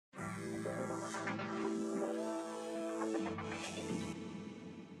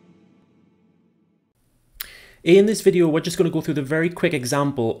In this video, we're just going to go through the very quick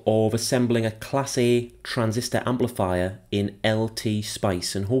example of assembling a Class A transistor amplifier in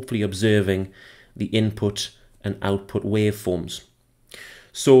LTspice and hopefully observing the input and output waveforms.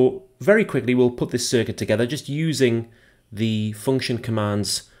 So very quickly, we'll put this circuit together just using the function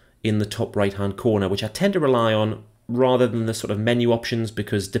commands in the top right hand corner, which I tend to rely on rather than the sort of menu options,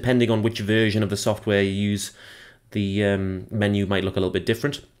 because depending on which version of the software you use, the menu might look a little bit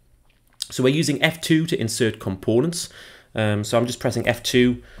different. So we're using F2 to insert components. So I'm just pressing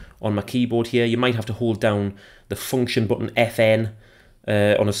F2 on my keyboard here. You might have to hold down the function button FN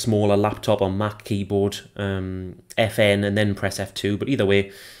on a smaller laptop or Mac keyboard, FN, and then press F2. But either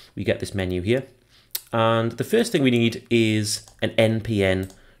way, we get this menu here. And the first thing we need is an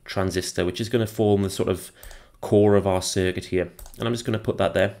NPN transistor, which is going to form the sort of core of our circuit here. And I'm just going to put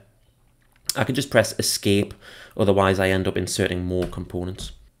that there. I can just press escape, otherwise I end up inserting more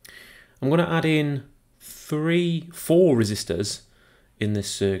components. I'm going to add in 4 resistors in this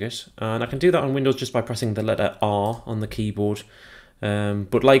circuit, and I can do that on Windows just by pressing the letter R on the keyboard.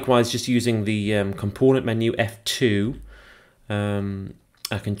 But likewise, just using the component menu F2,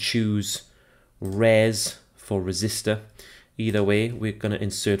 I can choose res for resistor. Either way, we're going to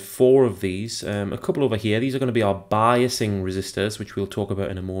insert 4 of these, a couple over here. These are going to be our biasing resistors, which we'll talk about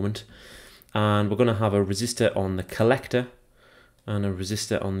in a moment. And we're going to have a resistor on the collector and a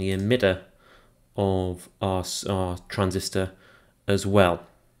resistor on the emitter of our transistor as well.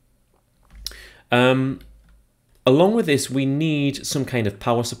 Along with this, we need some kind of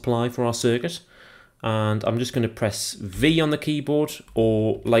power supply for our circuit, and I'm just going to press V on the keyboard,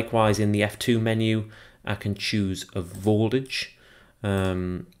 or likewise in the F2 menu I can choose a voltage,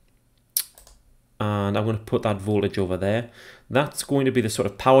 and I'm going to put that voltage over there. That's going to be the sort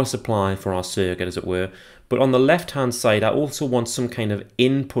of power supply for our circuit, as it were. But on the left hand side, I also want some kind of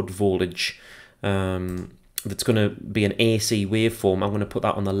input voltage that's going to be an AC waveform. I'm going to put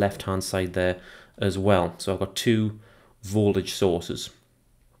that on the left hand side there as well. So I've got 2 voltage sources.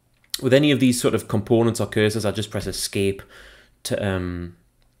 With any of these sort of components or cursors, I just press escape to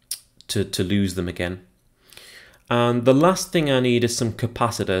lose them again. And the last thing I need is some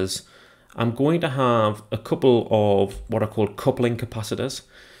capacitors. I'm going to have a couple of what are called coupling capacitors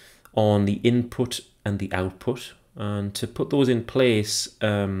on the input and the output. And to put those in place,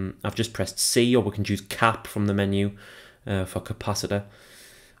 I've just pressed C, or we can choose cap from the menu for capacitor.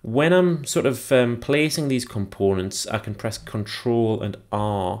 When I'm sort of placing these components, I can press Control and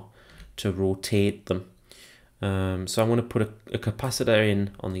R to rotate them. So I'm going to put a capacitor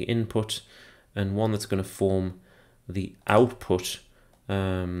in on the input and one that's going to form the output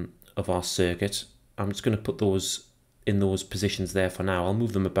of our circuit. I'm just going to put those in those positions there for now. I'll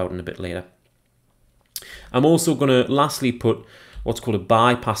move them about in a bit later. I'm also going to lastly put what's called a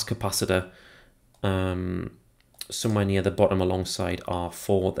bypass capacitor somewhere near the bottom alongside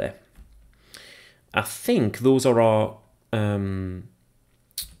R4 there. I think those are our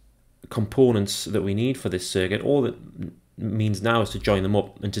components that we need for this circuit. All that means now is to join them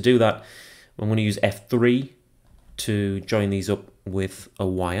up, and to do that I'm going to use F3 to join these up with a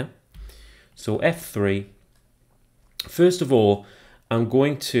wire. So F3, first of all, I'm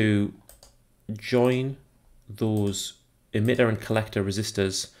going to join those emitter and collector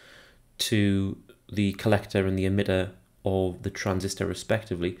resistors to the collector and the emitter of the transistor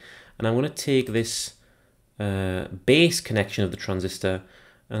respectively. And I'm going to take this base connection of the transistor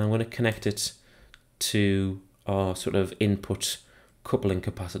and I'm going to connect it to our sort of input coupling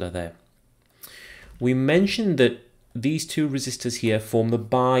capacitor there. We mentioned that these 2 resistors here form the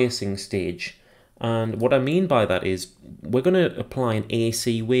biasing stage, and what I mean by that is we're going to apply an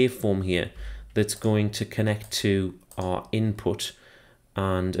AC waveform here that's going to connect to our input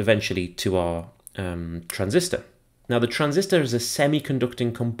and eventually to our transistor. Now the transistor is a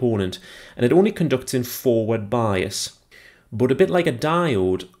semiconducting component and it only conducts in forward bias, but a bit like a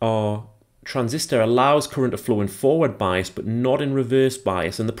diode, our transistor allows current to flow in forward bias but not in reverse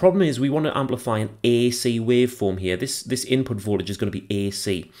bias. And the problem is we want to amplify an AC waveform here. This input voltage is going to be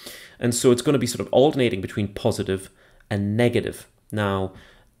AC, and so it's going to be sort of alternating between positive and negative. Now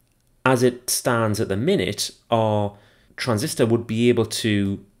as it stands at the minute, our transistor would be able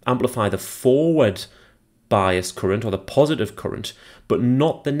to amplify the forward bias current or the positive current, but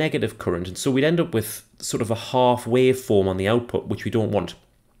not the negative current. And so we'd end up with sort of a half waveform on the output, which we don't want.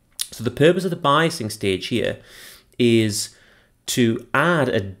 So the purpose of the biasing stage here is to add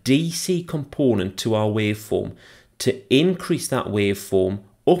a DC component to our waveform to increase that waveform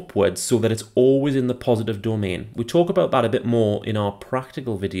upwards so that it's always in the positive domain. We talk about that a bit more in our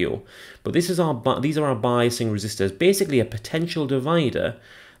practical video, but these are our biasing resistors, basically a potential divider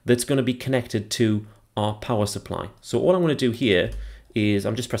that's going to be connected to our power supply. So all I'm going to do here is,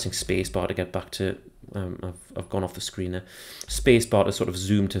 I'm just pressing spacebar to get back to, I've gone off the screen there, spacebar to sort of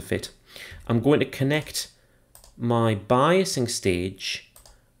zoom to fit. I'm going to connect my biasing stage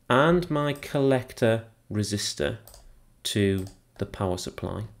and my collector resistor to the power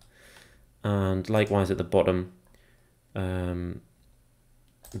supply, and likewise at the bottom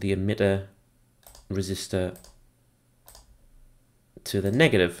the emitter resistor to the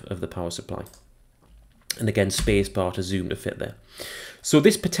negative of the power supply, and again spacebar to zoom to fit there. So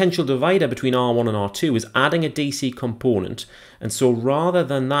this potential divider between R1 and R2 is adding a DC component, and so rather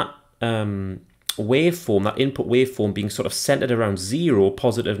than that waveform, that input waveform being sort of centered around 0,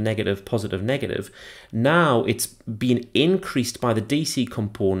 positive, negative, now it's been increased by the DC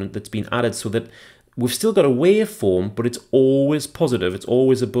component that's been added, so that we've still got a waveform, but it's always positive, it's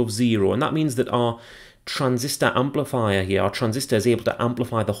always above 0, and that means that our transistor amplifier here, our transistor is able to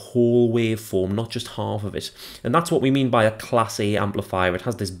amplify the whole waveform, not just half of it. And that's what we mean by a Class A amplifier. It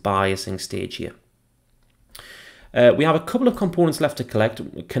has this biasing stage here. We have a couple of components left to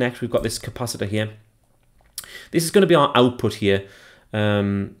connect. We've got this capacitor here. This is going to be our output here,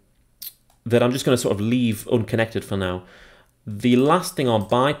 that I'm just going to sort of leave unconnected for now. The last thing, our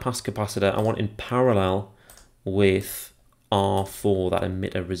bypass capacitor, I want in parallel with R4, that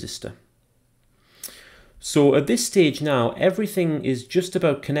emitter resistor. So at this stage now, everything is just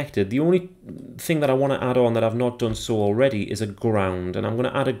about connected. The only thing that I want to add on that I've not done so already is a ground. And I'm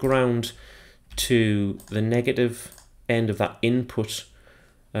going to add a ground to the negative end of that input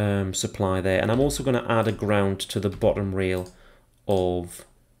supply there. And I'm also going to add a ground to the bottom rail of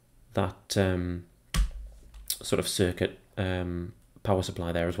that sort of circuit power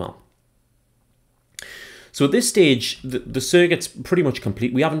supply there as well. So at this stage, the circuit's pretty much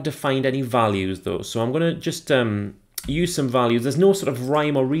complete. We haven't defined any values though, so I'm going to just use some values. There's no sort of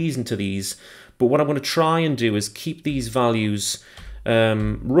rhyme or reason to these, but what I'm going to try and do is keep these values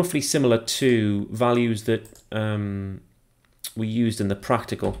roughly similar to values that we used in the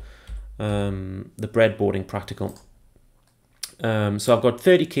practical, the breadboarding practical. So I've got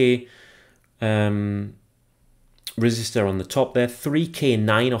 30k resistor on the top there,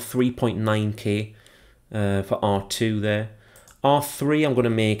 3k9 or 3.9k for R2 there. R3 I'm going to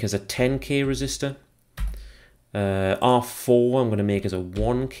make as a 10k resistor. R4 I'm going to make as a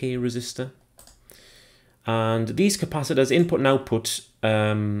 1k resistor. And these capacitors, input and output,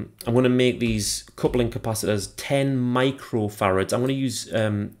 I'm going to make these coupling capacitors 10 microfarads. I'm going to use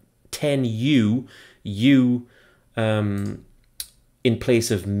 10 U in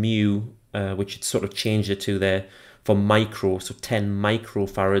place of mu, which it's sort of changed it to there for micro. So 10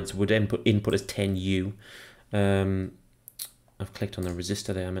 microfarads would input as 10 U. I've clicked on the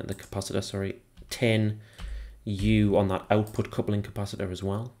resistor there, I meant the capacitor, sorry. 10 U on that output coupling capacitor as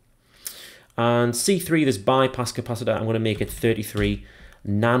well. And C3, this bypass capacitor, I'm going to make it 33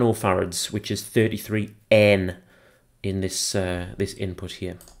 nanofarads, which is 33 N in this this input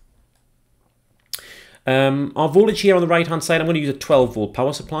here. Our voltage here on the right hand side, I'm going to use a 12 volt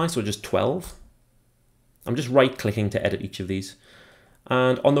power supply, so just 12. I'm just right clicking to edit each of these.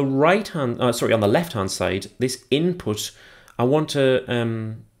 And on the on the left hand side, this input, I want a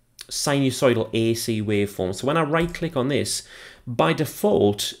sinusoidal AC waveform. So when I right click on this, by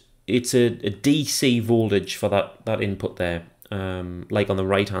default, it's a DC voltage for that input there. Like on the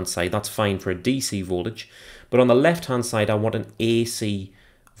right hand side, that's fine for a DC voltage. But on the left hand side, I want an AC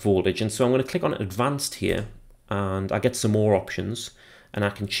voltage. And so I'm going to click on advanced here, and I get some more options, and I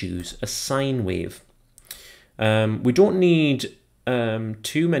can choose a sine wave. We don't need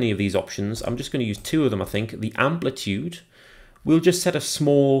too many of these options. I'm just going to use 2 of them, I think. The amplitude, we'll just set a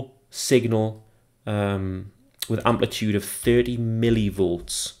small signal with amplitude of 30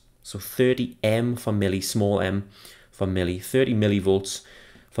 millivolts. So 30 M for milli, small m for milli, 30 millivolts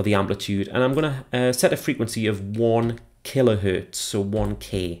for the amplitude. And I'm going to set a frequency of 1 kilohertz, so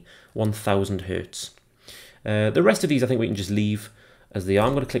 1K, 1000 hertz. The rest of these I think we can just leave as they are.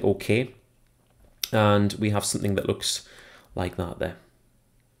 I'm going to click OK. And we have something that looks like that there.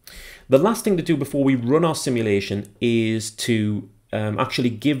 The last thing to do before we run our simulation is to actually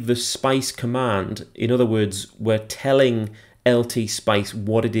give the spice command. In other words, we're telling LTspice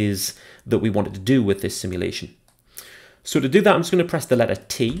what it is that we wanted to do with this simulation. So to do that, I'm just going to press the letter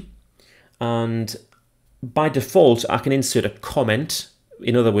T, and by default I can insert a comment.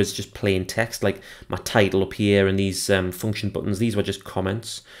 In other words, just plain text, like my title up here and these function buttons. These were just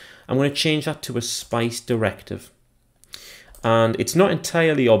comments. I'm going to change that to a spice directive. And it's not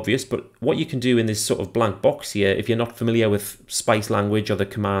entirely obvious, but what you can do in this sort of blank box here, if you're not familiar with spice language or the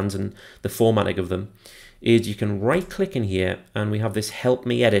commands and the formatting of them, is you can right click in here and we have this help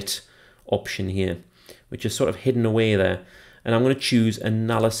me edit option here. which is sort of hidden away there. And I'm going to choose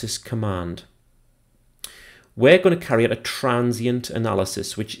analysis command. We're going to carry out a transient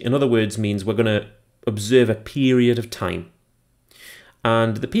analysis, which in other words means we're going to observe a period of time.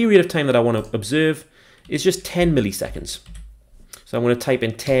 And the period of time that I want to observe is just 10 milliseconds. So I'm going to type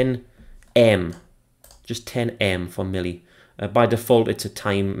in 10m, just 10m for milli. By default, it's a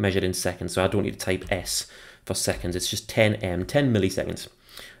time measured in seconds, so I don't need to type s for seconds. It's just 10m, 10 milliseconds.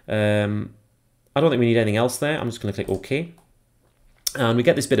 I don't think we need anything else there. I'm just going to click OK. And we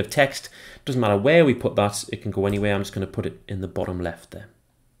get this bit of text. Doesn't matter where we put that, it can go anywhere. I'm just going to put it in the bottom left there.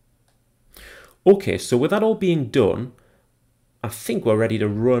 Okay, so with that all being done, I think we're ready to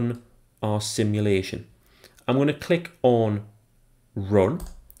run our simulation. I'm going to click on Run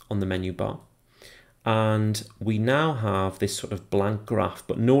on the menu bar. And we now have this sort of blank graph,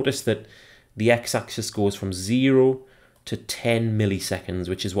 but notice that the x-axis goes from 0 to 10 milliseconds,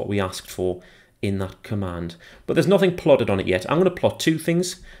 which is what we asked for in that command. But there's nothing plotted on it yet. I'm going to plot two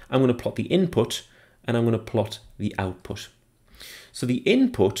things. I'm going to plot the input and I'm going to plot the output. So the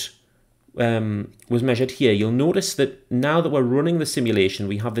input was measured here. You'll notice that now that we're running the simulation,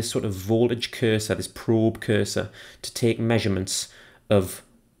 we have this sort of voltage cursor, this probe cursor, to take measurements of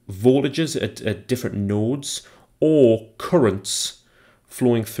voltages at different nodes or currents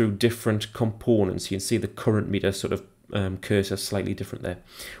flowing through different components. You can see the current meter sort of cursor slightly different there.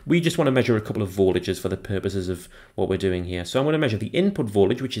 We just want to measure a couple of voltages for the purposes of what we're doing here. So I'm going to measure the input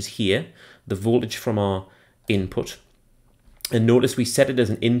voltage, which is here, the voltage from our input. And notice we set it as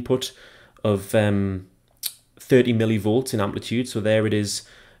an input of 30 millivolts in amplitude. So there it is,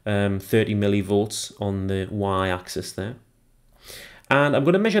 30 millivolts on the y-axis there. And I'm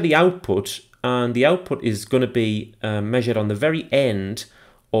going to measure the output, and the output is going to be measured on the very end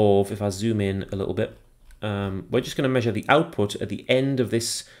of, if I zoom in a little bit, we're just going to measure the output at the end of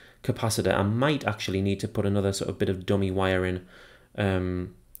this capacitor. I might actually need to put another sort of bit of dummy wire in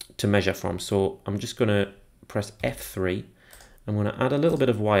to measure from. So I'm just going to press F3. I'm going to add a little bit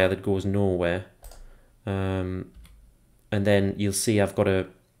of wire that goes nowhere. And then you'll see I've got a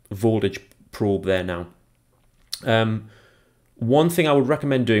voltage probe there now. One thing I would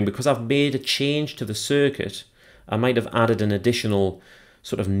recommend doing, because I've made a change to the circuit, I might have added an additional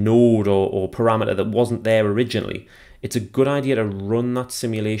sort of node or parameter that wasn't there originally. It's a good idea to run that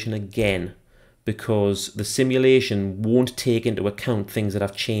simulation again, because the simulation won't take into account things that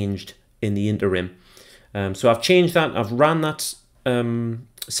I've changed in the interim. So I've changed that, I've ran that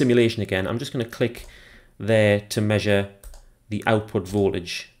simulation again. I'm just going to click there to measure the output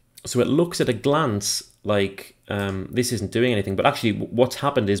voltage. So it looks at a glance like this isn't doing anything, but actually what's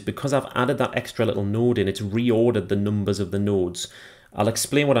happened is because I've added that extra little node in, it's reordered the numbers of the nodes. I'll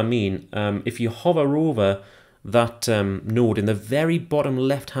explain what I mean. If you hover over that node in the very bottom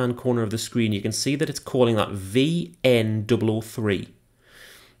left hand corner of the screen, you can see that it's calling that VN003.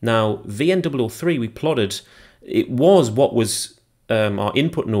 Now VN003 we plotted, it was what was our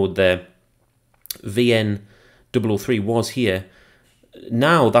input node there. VN003 was here.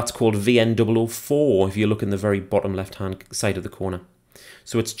 Now that's called VN004 if you look in the very bottom left hand side of the corner.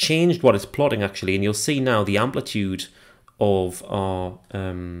 So it's changed what it's plotting actually, and you'll see now the amplitude of our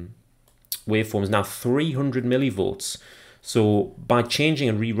waveform is now 300 millivolts. So by changing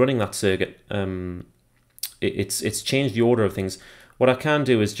and rerunning that circuit, it's changed the order of things. What I can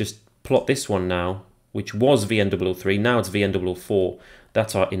do is just plot this one now, which was VN003, now it's VN004.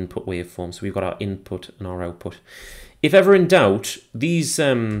 That's our input waveform. So we've got our input and our output. If ever in doubt, these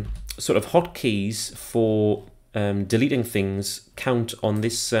sort of hotkeys for deleting things count on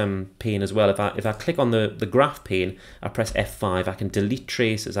this pane as well. If I click on the graph pane, I press F5, I can delete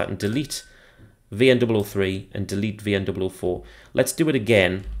traces, I can delete VN003 and delete VN004. Let's do it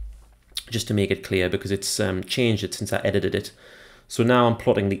again, just to make it clear, because it's changed it since I edited it. So now I'm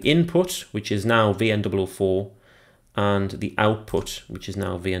plotting the input, which is now VN004, and the output, which is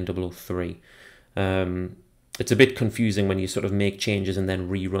now VN003. It's a bit confusing when you sort of make changes and then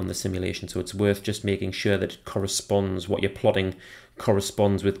rerun the simulation, so it's worth just making sure that it corresponds, what you're plotting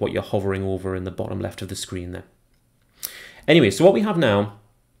corresponds with what you're hovering over in the bottom left of the screen there. Anyway, so what we have now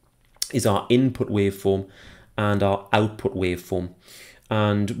is our input waveform and our output waveform.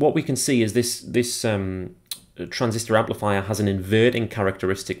 And what we can see is this transistor amplifier has an inverting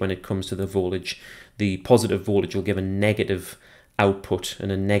characteristic when it comes to the voltage. The positive voltage will give a negative output,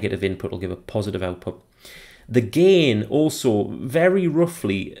 and a negative input will give a positive output. The gain also, very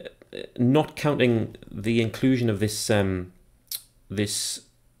roughly, not counting the inclusion of this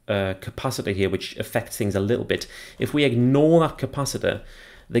capacitor here, which affects things a little bit. If we ignore that capacitor,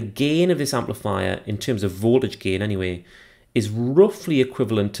 the gain of this amplifier, in terms of voltage gain anyway, is roughly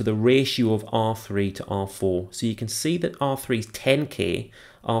equivalent to the ratio of R3 to R4. So you can see that R3 is 10K,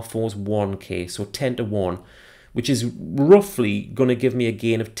 R4 is 1K, so 10 to 1, which is roughly going to give me a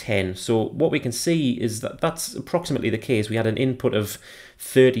gain of 10. So what we can see is that that's approximately the case. We had an input of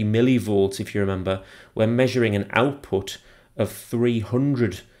 30 millivolts, if you remember. We're measuring an output of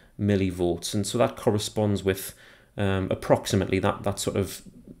 300 millivolts, and so that corresponds with approximately that sort of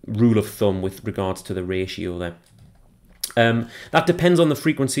rule of thumb with regards to the ratio there. That depends on the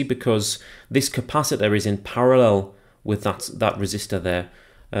frequency, because this capacitor is in parallel with that resistor there,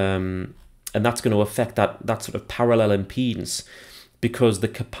 and that's going to affect that sort of parallel impedance, because the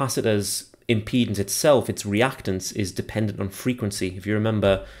capacitor's impedance itself, its reactance, is dependent on frequency. If you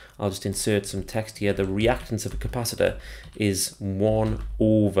remember, I'll just insert some text here. The reactance of a capacitor is 1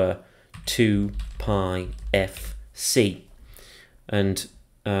 over 2 pi fc, and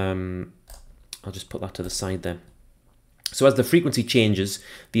I'll just put that to the side there. So as the frequency changes,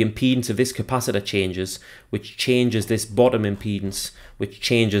 the impedance of this capacitor changes, which changes this bottom impedance, which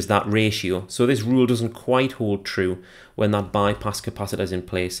changes that ratio. So this rule doesn't quite hold true when that bypass capacitor is in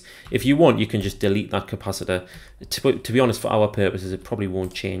place. If you want, you can just delete that capacitor. To be honest, for our purposes, it probably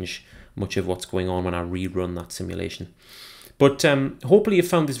won't change much of what's going on when I rerun that simulation. But hopefully you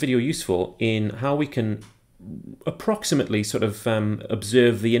found this video useful in how we can approximately sort of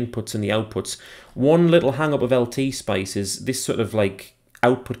observe the inputs and the outputs. One little hang up of LTspice is this sort of like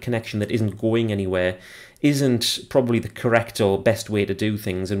output connection that isn't going anywhere isn't probably the correct or best way to do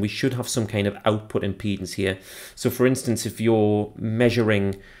things, and we should have some kind of output impedance here. So for instance, if you're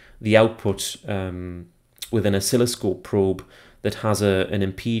measuring the output with an oscilloscope probe that has an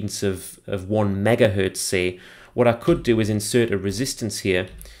impedance of 1 megahertz, say, what I could do is insert a resistance here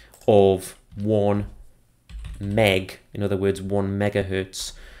of 1 meg, in other words 1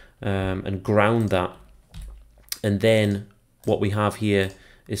 megahertz, and ground that, and then what we have here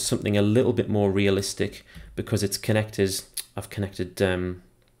is something a little bit more realistic, because it's connected, I've connected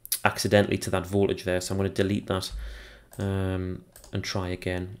accidentally to that voltage there, so I'm going to delete that and try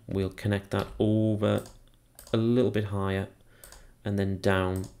again. We'll connect that over a little bit higher and then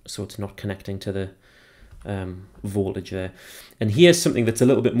down, so it's not connecting to the voltage there. And here's something that's a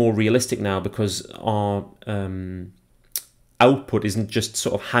little bit more realistic now, because our output isn't just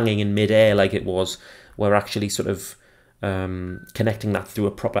sort of hanging in midair like it was. We're actually sort of connecting that through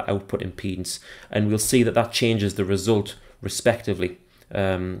a proper output impedance, and we'll see that that changes the result respectively.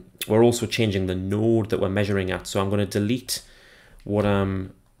 We're also changing the node that we're measuring at, so I'm going to delete what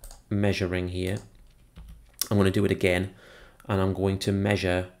I'm measuring here. I'm going to do it again, and I'm going to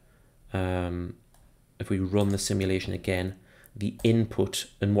measure, if we run the simulation again, the input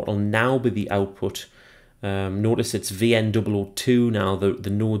and what will now be the output. Notice it's VN002 now, the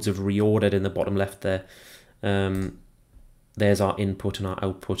nodes have reordered in the bottom left there. There's our input and our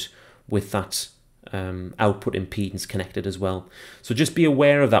output with that output impedance connected as well. So just be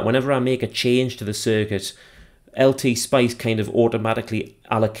aware of that. Whenever I make a change to the circuit, LTspice kind of automatically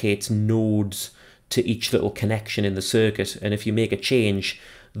allocates nodes to each little connection in the circuit, and if you make a change,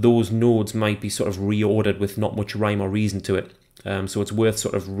 those nodes might be sort of reordered with not much rhyme or reason to it. So it's worth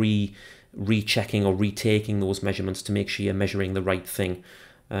sort of rechecking or retaking those measurements to make sure you're measuring the right thing.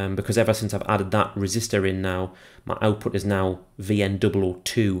 Because ever since I've added that resistor in now, my output is now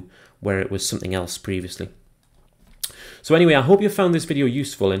VN002, where it was something else previously. So anyway, I hope you found this video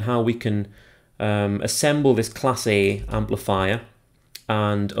useful in how we can assemble this Class A amplifier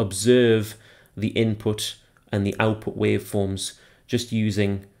and observe the input and the output waveforms just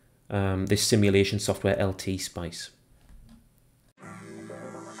using this simulation software LTspice.